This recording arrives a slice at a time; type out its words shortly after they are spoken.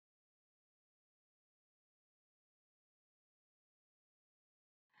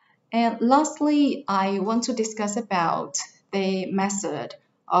And lastly, I want to discuss about the method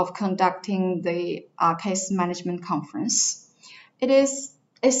of conducting the case management conference. It is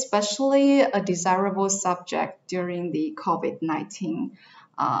especially a desirable subject during the COVID-19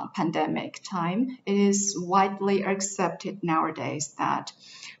 pandemic time. It is widely accepted nowadays that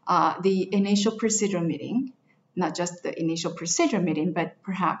the initial procedure meeting, not just the initial procedure meeting, but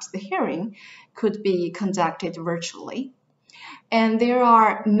perhaps the hearing, could be conducted virtually. And there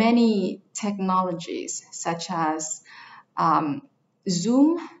are many technologies such as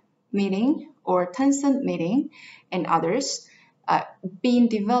Zoom meeting or Tencent meeting and others being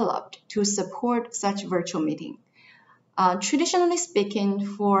developed to support such virtual meeting. Traditionally speaking,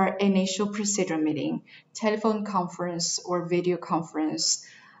 for initial procedure meeting, telephone conference or video conference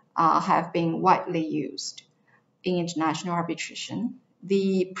have been widely used in international arbitration.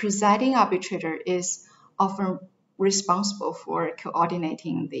 The presiding arbitrator is often responsible for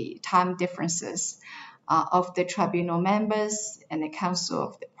coordinating the time differences of the tribunal members and the counsel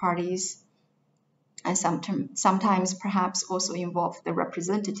of the parties, and sometimes perhaps also involve the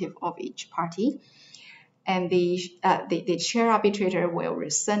representative of each party. And the chair arbitrator will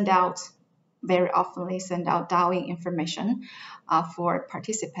very often send out dialing information for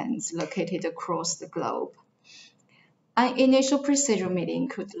participants located across the globe. An initial procedure meeting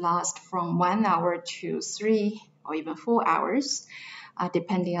could last from 1 hour to 3 or even 4 hours,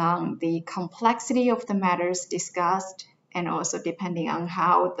 depending on the complexity of the matters discussed and also depending on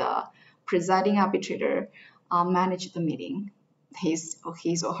how the presiding arbitrator managed the meeting, his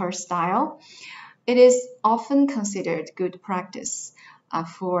or her style. It is often considered good practice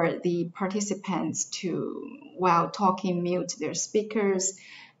for the participants to, while talking, mute their speakers,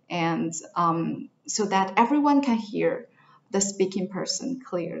 and so that everyone can hear the speaking person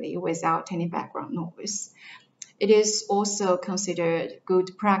clearly without any background noise. It is also considered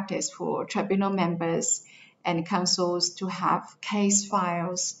good practice for tribunal members and counsels to have case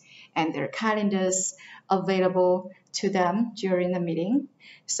files and their calendars available to them during the meeting,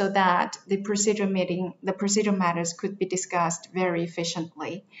 so that the procedure matters could be discussed very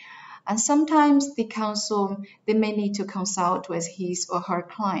efficiently. And sometimes the counsel, they may need to consult with his or her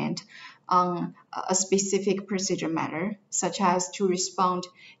client on a specific procedure matter, such as to respond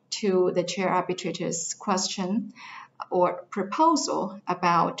to the chair arbitrator's question or proposal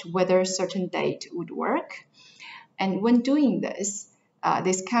about whether a certain date would work. And when doing this,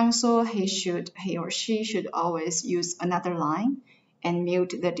 this counsel, he or she should always use another line and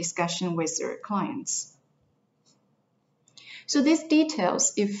mute the discussion with their clients. So these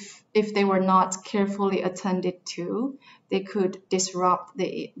details, if they were not carefully attended to, they could disrupt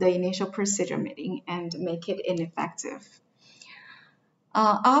the initial procedure meeting and make it ineffective.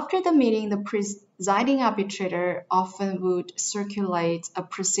 After the meeting, the presiding arbitrator often would circulate a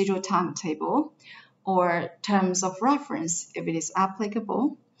procedural timetable or terms of reference, if it is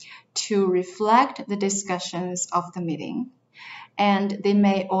applicable, to reflect the discussions of the meeting. And they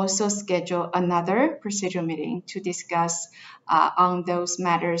may also schedule another procedure meeting to discuss on those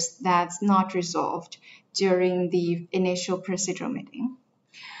matters that's not resolved during the initial procedure meeting.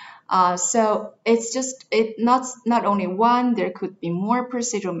 So it's not only one, there could be more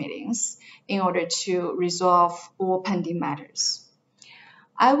procedural meetings in order to resolve all pending matters.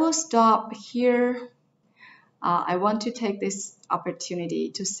 I will stop here. I want to take this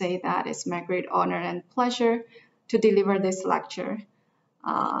opportunity to say that it's my great honor and pleasure to deliver this lecture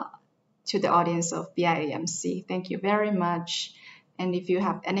to the audience of BIAMC. Thank you very much. And if you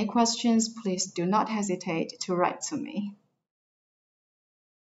have any questions, please do not hesitate to write to me.